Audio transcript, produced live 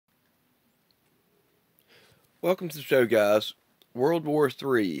Welcome to the show, guys. World War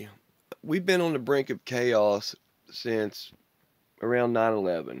III. We've been on the brink of chaos since around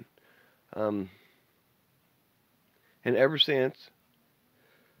 9/11. Um, and ever since,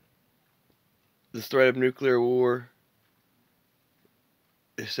 the threat of nuclear war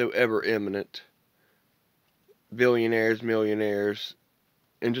is so ever imminent. Billionaires, millionaires,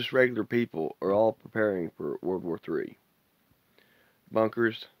 and just regular people are all preparing for World War III.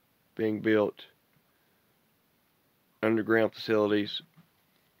 Bunkers being built, underground facilities,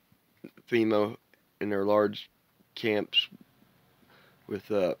 FEMA in their large camps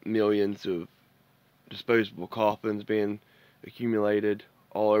with millions of disposable coffins being accumulated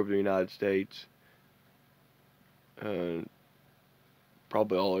all over the United States, uh,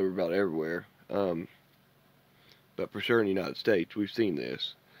 probably all over about everywhere. But for sure in the United States, we've seen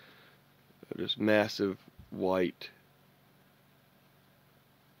this. Just massive white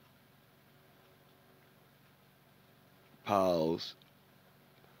piles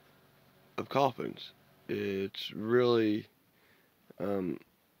of coffins. It's really um,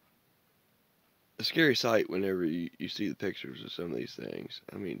 a scary sight whenever you see the pictures of some of these things.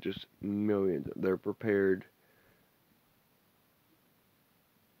 I mean, just millions. They're prepared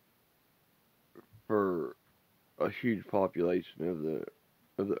for a huge population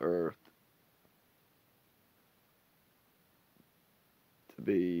of the earth to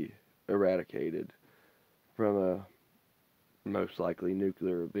be eradicated from a most likely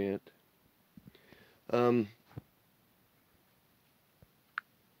nuclear event. Um,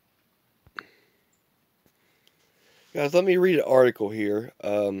 Guys, let me read an article here.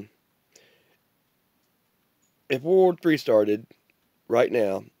 If World War III started right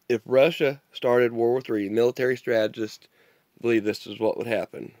now, if Russia started World War III, military strategists believe this is what would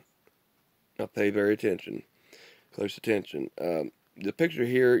happen. Now pay very close attention. The picture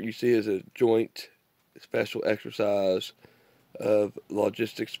here you see is a joint special exercise of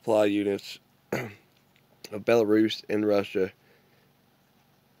logistics supply units of Belarus and Russia,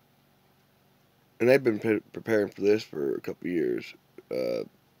 and they've been preparing for this for a couple of years.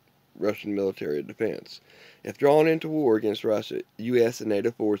 Russian military defense. If drawn into war against Russia, U.S. and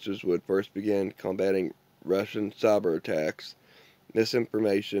NATO forces would first begin combating Russian cyber attacks,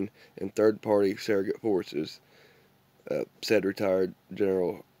 misinformation, and third-party surrogate forces, said retired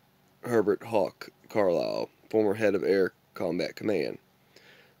General Herbert Hawk Carlisle, former head of Air Combat Command.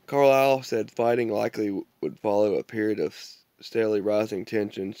 Carlisle said fighting likely would follow a period of steadily rising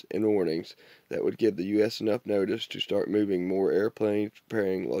tensions and warnings that would give the U.S. enough notice to start moving more airplanes,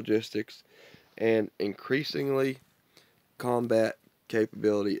 preparing logistics, and increasingly combat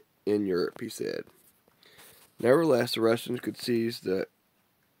capability in Europe, he said. Nevertheless, the Russians could seize the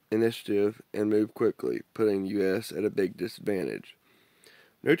initiative and move quickly, putting the U.S. at a big disadvantage.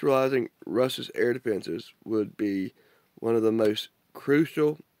 Neutralizing Russia's air defenses would be one of the most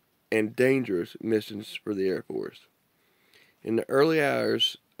crucial and dangerous missions for the Air Force. In the early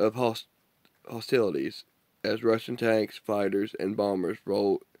hours of hostilities, as Russian tanks, fighters, and bombers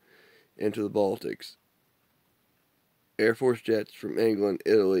rolled into the Baltics, Air Force jets from England,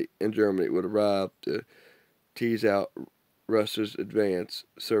 Italy, and Germany would arrive to tease out Russia's advanced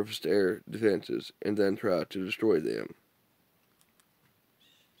surface-to-air defenses and then try to destroy them.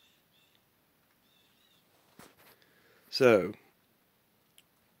 So,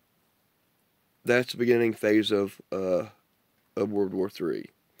 that's the beginning phase of World War III.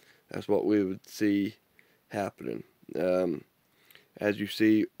 That's what we would see happening. As you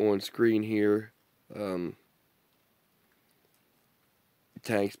see on screen here,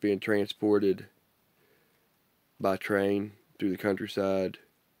 tanks being transported by train through the countryside.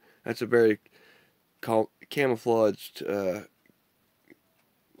 That's a very camouflaged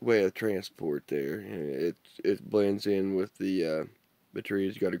way of transport there. It blends in with the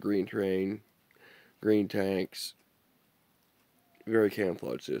trees. You got a green train, green tanks, very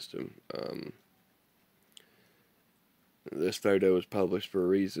camouflage system. This photo was published for a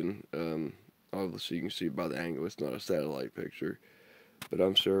reason. Obviously, you can see by the angle it's not a satellite picture, but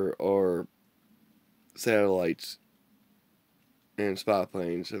I'm sure our satellites and spy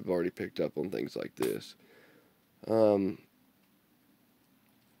planes have already picked up on things like this.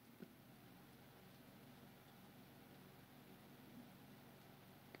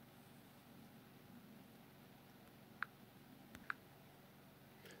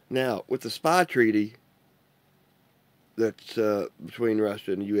 Now, with the spy treaty that's between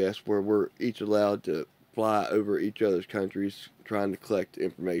Russia and the U.S., where we're each allowed to fly over each other's countries trying to collect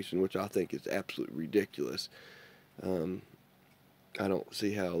information, which I think is absolutely ridiculous. I don't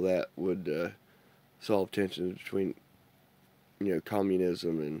see how that would solve tensions between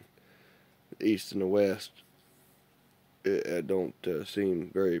communism and the East and the West. don't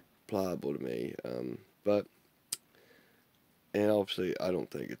seem very pliable to me. But and obviously, I don't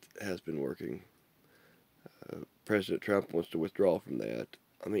think it has been working. President Trump wants to withdraw from that.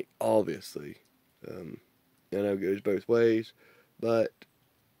 I mean, obviously, um, I know it goes both ways, but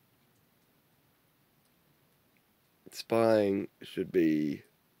spying should be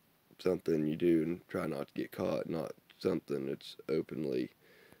something you do and try not to get caught, not something that's openly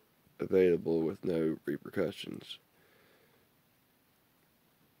available with no repercussions.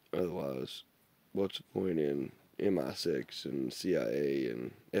 Otherwise, what's the point in MI6 and CIA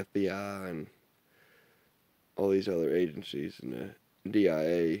and FBI and all these other agencies and the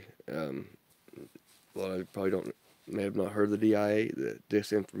DIA? A lot of you probably don't may have not heard of the DIA, the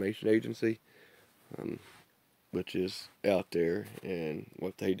Disinformation Agency, um, which is out there, and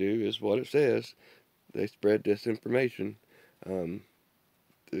what they do is what it says. They spread disinformation um,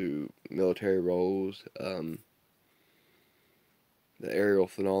 through military roles, the aerial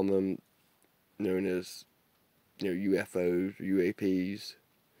phenomenon known as UFOs, UAPs,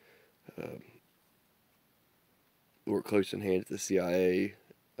 um, work close in hand with the CIA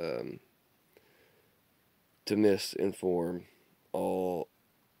um, to misinform all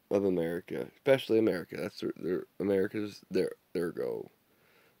of America, especially America. That's America's their goal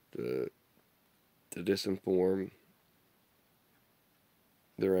to disinform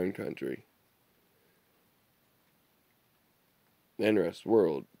their own country and the rest of the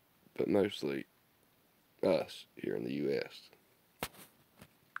world, but mostly us here in the U.S.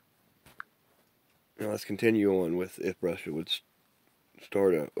 Now let's continue on with if Russia would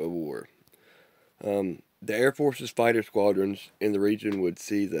start a war. The Air Force's fighter squadrons in the region would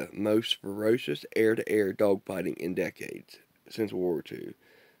see the most ferocious air-to-air dogfighting in decades since World War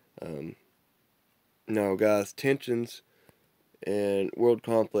II. Now, guys, tensions and world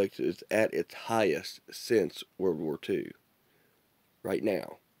conflict is at its highest since World War II. Right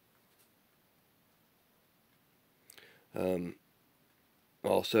now.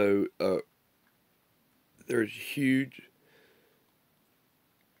 Also, there's huge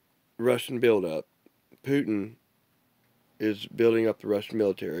Russian buildup. Putin is building up the Russian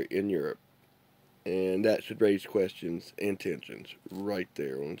military in Europe, and that should raise questions and tensions right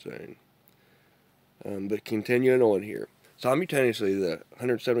there, what I'm saying. But continuing on here. Simultaneously, the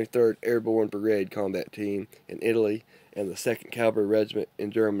 173rd Airborne Brigade Combat Team in Italy and the 2nd Cavalry Regiment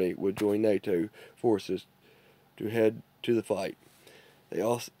in Germany would join NATO forces to head to the fight.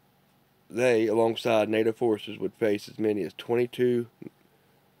 They, alongside NATO forces, would face as many as 22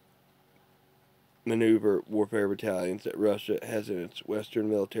 maneuver warfare battalions that Russia has in its western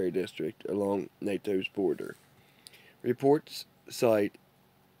military district along NATO's border. Reports cite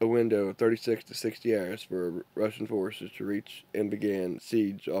a window of 36 to 60 hours for Russian forces to reach and begin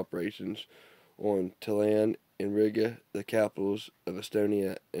siege operations on Tallinn and Riga, the capitals of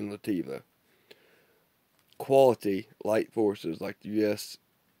Estonia and Latvia. Quality light forces like the U.S.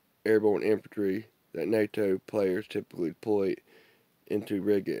 Airborne Infantry that NATO players typically deploy into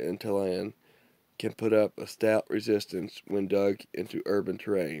Riga and Tallinn can put up a stout resistance when dug into urban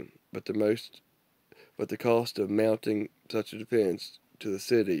terrain, but the cost of mounting such a defense to the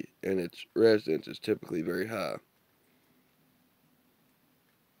city and its residents is typically very high,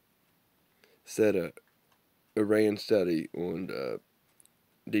 said a Iran study on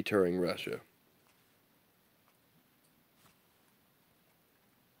deterring Russia.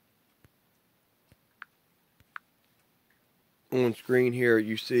 On screen here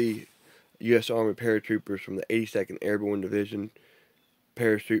you see U.S. Army paratroopers from the 82nd Airborne Division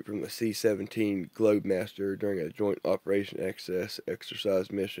parachute from the C-17 Globemaster during a joint Operation Access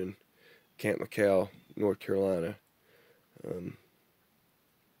exercise mission, Camp McCall, North Carolina.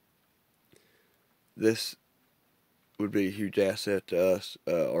 This would be a huge asset to us,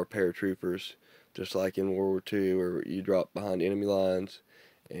 our paratroopers, just like in World War II, where you drop behind enemy lines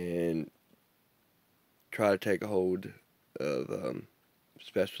and try to take a hold of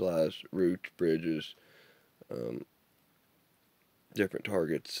specialized routes, bridges, different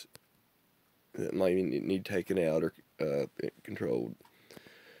targets that might need taken out or controlled.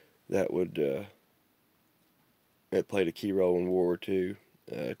 That would it played a key role in World War II.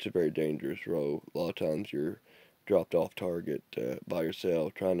 It's a very dangerous role. A lot of times you're dropped off target by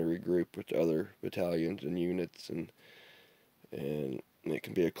yourself, trying to regroup with other battalions and units, and it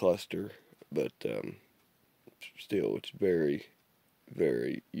can be a cluster, but still, it's very,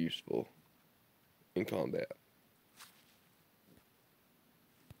 very useful in combat.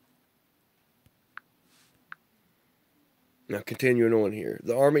 Now, continuing on here,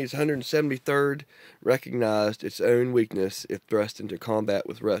 the Army's 173rd recognized its own weakness if thrust into combat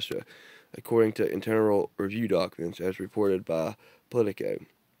with Russia. according to internal review documents as reported by Politico.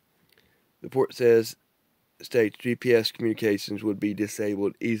 The report states GPS communications would be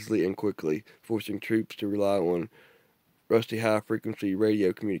disabled easily and quickly, forcing troops to rely on rusty high-frequency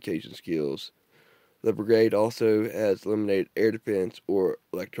radio communication skills. The brigade also has eliminated air defense or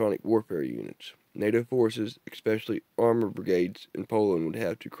electronic warfare units. NATO forces, especially armor brigades in Poland, would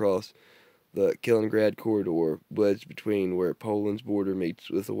have to cross the Kaliningrad corridor, wedged between where Poland's border meets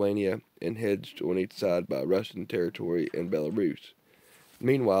Lithuania and hedged on each side by Russian territory and Belarus.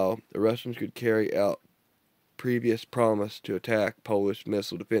 Meanwhile, the Russians could carry out previous promise to attack Polish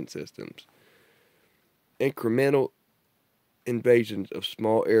missile defense systems. Incremental invasions of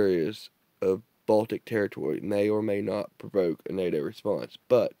small areas of Baltic territory may or may not provoke a NATO response,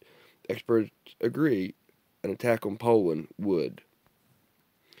 but experts agree an attack on Poland would.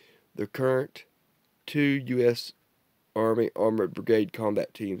 The current 2 U.S. Army Armored Brigade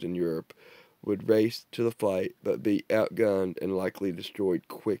combat teams in Europe would race to the fight but be outgunned and likely destroyed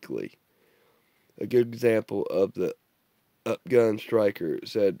quickly. A good example of the upgun striker,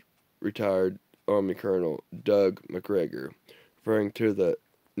 said retired Army Colonel Doug McGregor, referring to the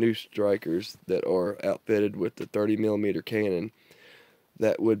new strikers that are outfitted with the 30mm cannon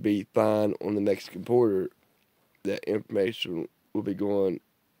that would be fine on the Mexican border. That information will be going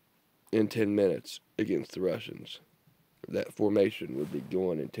in 10 minutes against the Russians. That formation would be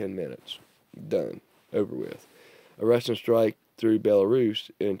going in 10 minutes. Done. Over with. A Russian strike through Belarus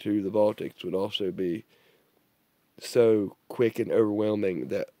into the Baltics would also be so quick and overwhelming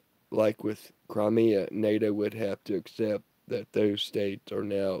that, like with Crimea, NATO would have to accept that those states are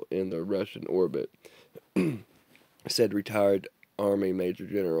now in the Russian orbit, said retired Army Major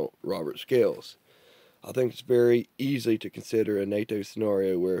General Robert Scales. I think it's very easy to consider a NATO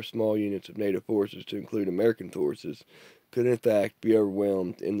scenario where small units of NATO forces, to include American forces, could in fact be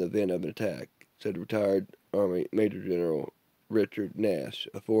overwhelmed in the event of an attack, said retired Army Major General Richard Nash,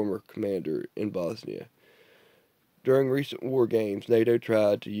 a former commander in Bosnia. During recent war games, NATO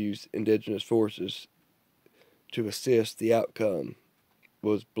tried to use indigenous forces to assist. The outcome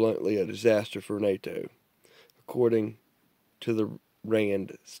was bluntly a disaster for NATO, according to the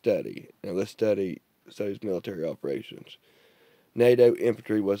RAND study. Now, this study studies military operations. NATO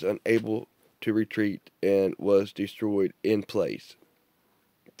infantry was unable to retreat and was destroyed in place.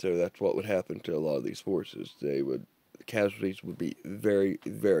 So that's what would happen to a lot of these forces. The casualties would be very,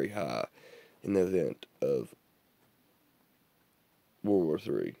 very high in the event of World War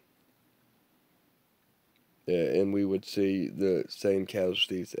III. And we would see the same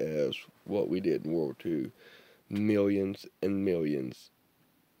casualties as what we did in World War II. Millions and millions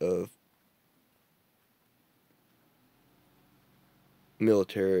of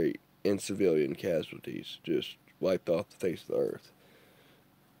military and civilian casualties just wiped off the face of the earth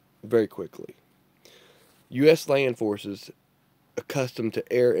very quickly. U.S. land forces accustomed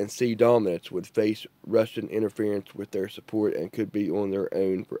to air and sea dominance would face Russian interference with their support and could be on their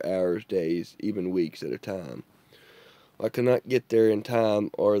own for hours, days, even weeks at a time. What cannot get there in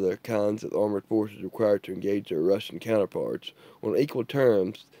time are the kinds of armored forces required to engage their Russian counterparts on equal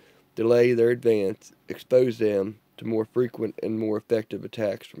terms, delay their advance, expose them to more frequent and more effective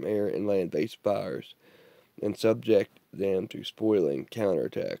attacks from air and land-based fires, and subject them to spoiling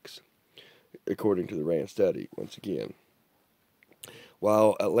counterattacks, according to the RAND study, once again.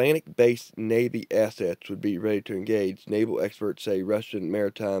 While Atlantic-based Navy assets would be ready to engage, naval experts say Russian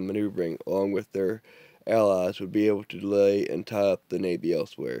maritime maneuvering, along with their allies, would be able to delay and tie up the Navy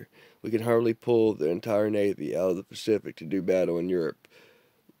elsewhere. We can hardly pull the entire Navy out of the Pacific to do battle in Europe,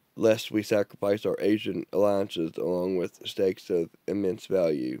 lest we sacrifice our Asian alliances along with stakes of immense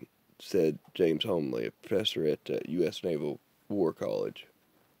value, said James Homley, a professor at U.S. Naval War College.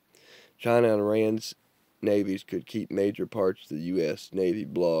 China and Iran's navies could keep major parts of the U.S. Navy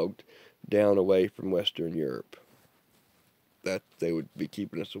bogged down away from Western Europe. That they would be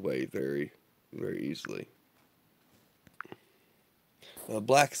keeping us away very, very easily.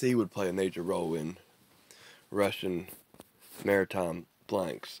 Black Sea would play a major role in Russian maritime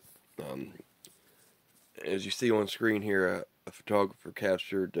flanks. As you see on screen here, a photographer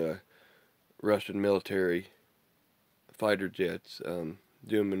captured Russian military fighter jets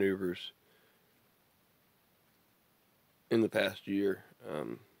doing maneuvers in the past year.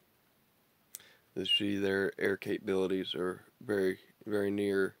 You see their air capabilities are very, very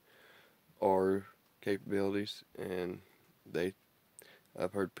near our capabilities, and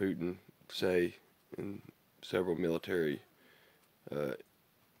I've heard Putin say in several military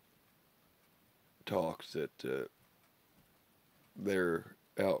talks that they're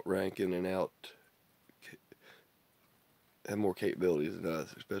outranking and have more capabilities than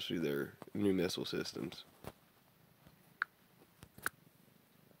us, especially their new missile systems.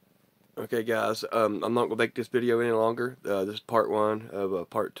 Okay, guys, I'm not going to make this video any longer. This is part one of a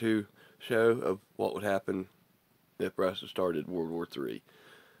part two show of what would happen if Russia started World War III.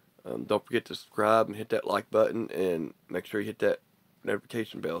 Don't forget to subscribe and hit that like button, and make sure you hit that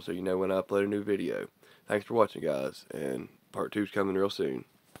notification bell so you know when I upload a new video. Thanks for watching, guys, and part two is coming real soon.